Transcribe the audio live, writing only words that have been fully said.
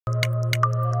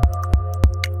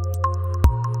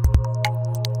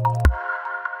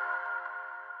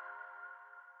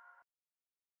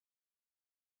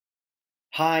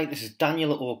Hi, this is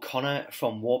Daniel O'Connor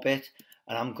from Warp It,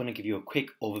 and I'm going to give you a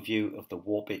quick overview of the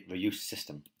Warp It reuse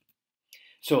system.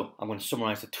 So I'm going to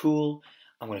summarize the tool.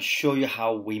 I'm going to show you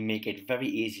how we make it very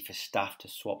easy for staff to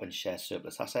swap and share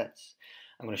surplus assets.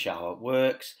 I'm going to show how it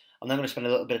works, and then I'm going to spend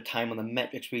a little bit of time on the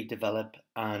metrics we develop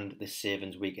and the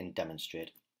savings we can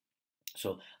demonstrate.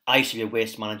 So I used to be a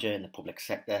waste manager in the public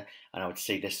sector, and I would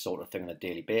see this sort of thing on a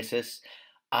daily basis.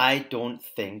 I don't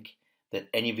think that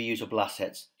any reusable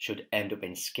assets should end up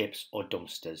in skips or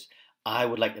dumpsters. I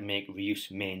would like to make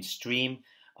reuse mainstream,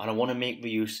 and I want to make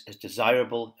reuse as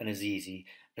desirable and as easy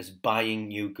as buying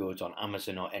new goods on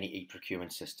Amazon or any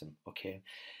e-procurement system. Okay,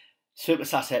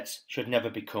 surplus assets should never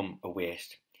become a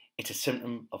waste. It's a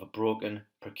symptom of a broken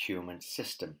procurement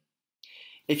system.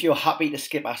 If you're happy to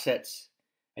skip assets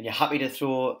and you're happy to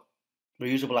throw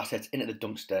reusable assets into the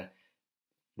dumpster,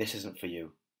 this isn't for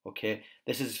you. Okay,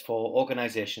 this is for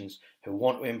organisations who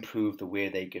want to improve the way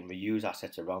they can reuse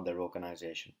assets around their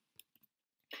organisation.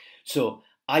 So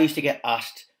I used to get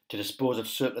asked to dispose of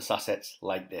surplus assets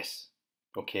like this.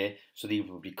 Okay, so these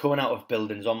would be coming out of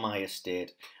buildings on my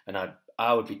estate, and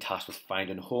I would be tasked with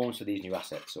finding homes for these new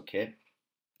assets. Okay,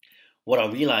 what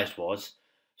I realised was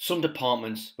some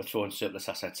departments were throwing surplus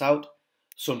assets out,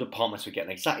 some departments were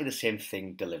getting exactly the same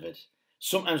thing delivered,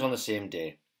 sometimes on the same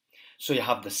day. So you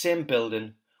have the same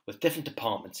building with different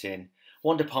departments in,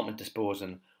 one department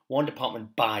disposing, one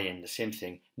department buying the same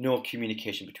thing, no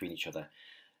communication between each other.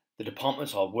 The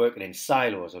departments are working in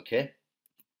silos, okay?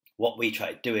 What we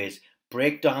try to do is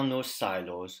break down those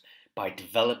silos by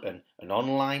developing an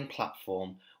online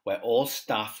platform where all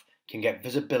staff can get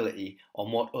visibility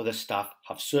on what other staff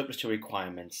have surplus to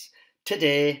requirements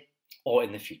today or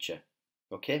in the future,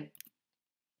 okay?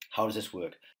 How does this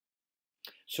work?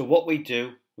 So what we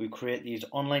do, we create these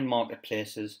online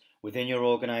marketplaces within your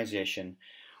organisation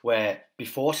where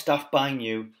before staff buy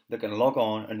new, they can log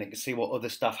on and they can see what other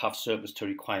staff have surplus to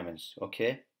requirements,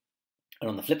 okay? And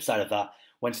on the flip side of that,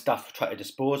 when staff try to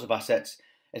dispose of assets,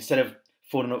 instead of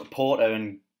phoning up a porter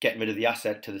and getting rid of the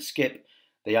asset to the skip,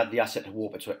 they add the asset to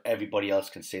Warp It so everybody else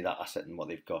can see that asset and what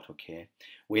they've got, okay?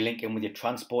 We link in with your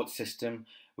transport system,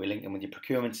 we link in with your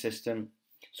procurement system,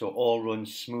 so it all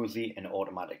runs smoothly and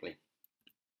automatically.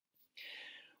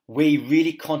 We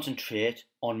really concentrate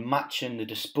on matching the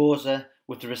disposer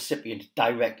with the recipient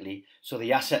directly so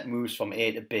the asset moves from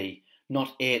A to B,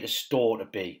 not A to store to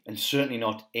B, and certainly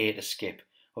not A to skip.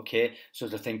 Okay, so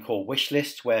there's a thing called wish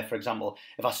lists where, for example,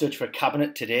 if I search for a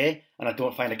cabinet today and I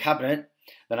don't find a cabinet,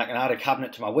 then I can add a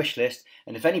cabinet to my wish list,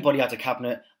 and if anybody has a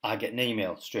cabinet, I get an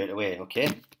email straight away, okay?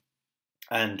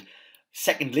 And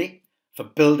secondly, for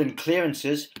building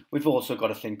clearances, we've also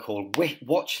got a thing called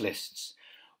watch lists.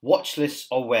 Watch lists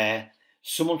are where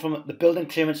someone from the building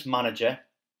clearance manager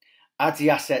adds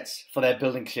the assets for their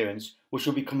building clearance, which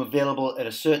will become available at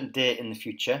a certain date in the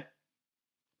future.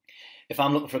 If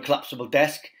I'm looking for a collapsible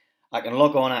desk, I can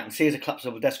log on, I can see there's a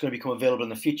collapsible desk going to become available in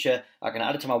the future, I can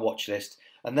add it to my watch list,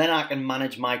 and then I can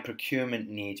manage my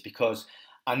procurement needs because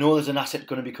I know there's an asset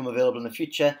going to become available in the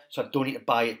future, so I don't need to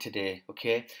buy it today,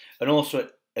 okay? And also,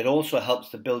 it also helps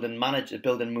the building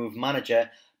move manager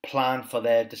plan for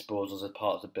their disposals as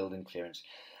part of the building clearance.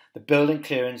 The building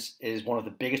clearance is one of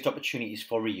the biggest opportunities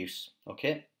for reuse,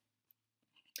 okay?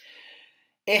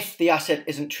 If the asset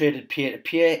isn't traded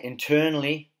peer-to-peer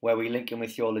internally, where we link in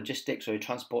with your logistics or your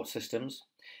transport systems,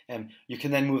 you can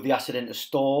then move the asset into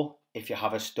store if you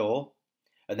have a store,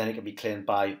 and then it can be claimed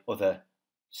by other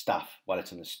staff while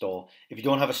it's in the store. If you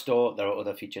don't have a store, there are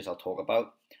other features I'll talk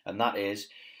about, and that is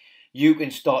you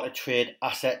can start to trade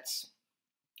assets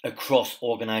across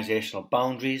organisational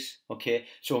boundaries, okay?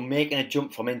 So we're making a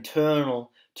jump from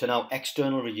internal to now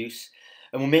external reuse,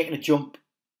 and we're making a jump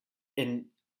in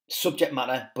subject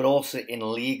matter, but also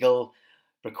in legal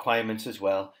requirements as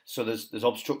well. So there's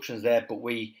obstructions there, but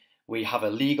we have a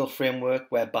legal framework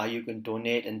whereby you can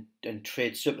donate and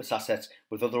trade surplus assets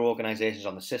with other organisations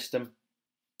on the system.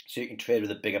 So you can trade with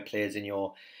the bigger players in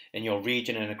your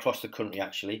region and across the country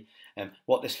actually.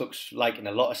 What this looks like in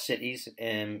a lot of cities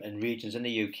and regions in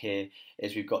the UK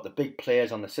is we've got the big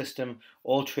players on the system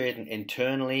all trading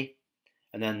internally,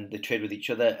 and then they trade with each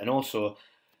other, and also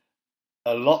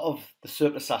a lot of the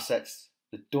surplus assets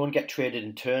that don't get traded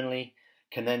internally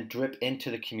can then drip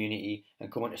into the community and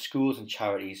go into schools and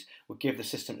charities. We'll give the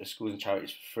system to schools and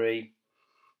charities for free.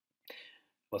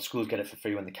 Well, schools get it for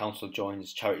free when the council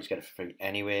joins, charities get it for free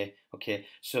anyway, okay?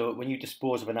 So when you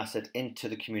dispose of an asset into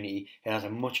the community, it has a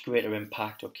much greater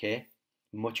impact, okay?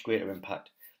 Much greater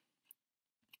impact.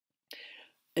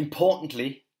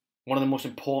 Importantly, one of the most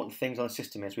important things on the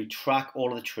system is we track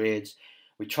all of the trades.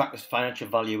 We track the financial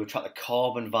value, we track the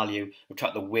carbon value, we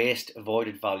track the waste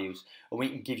avoided values, and we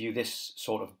can give you this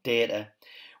sort of data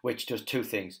which does two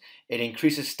things. It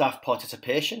increases staff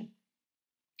participation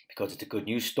because it's a good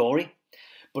news story,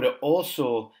 but it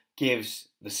also gives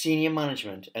the senior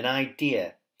management an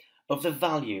idea of the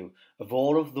value of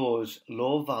all of those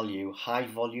low value, high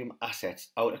volume assets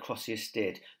out across the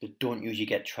estate that don't usually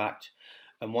get tracked.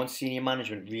 And once senior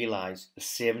management realise the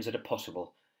savings that are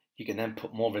possible, you can then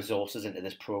put more resources into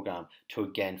this program to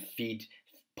again feed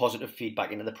positive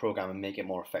feedback into the program and make it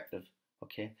more effective.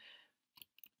 Okay.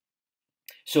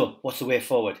 So what's the way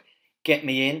forward? Get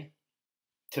me in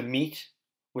to meet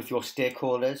with your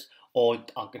stakeholders, or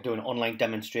I can do an online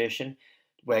demonstration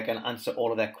where I can answer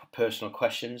all of their personal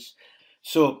questions.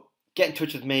 So get in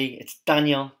touch with me. It's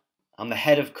Daniel. I'm the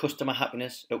head of customer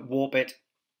happiness at Warp It.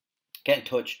 Get in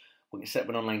touch. We can set up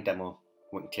an online demo.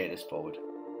 We can take this forward.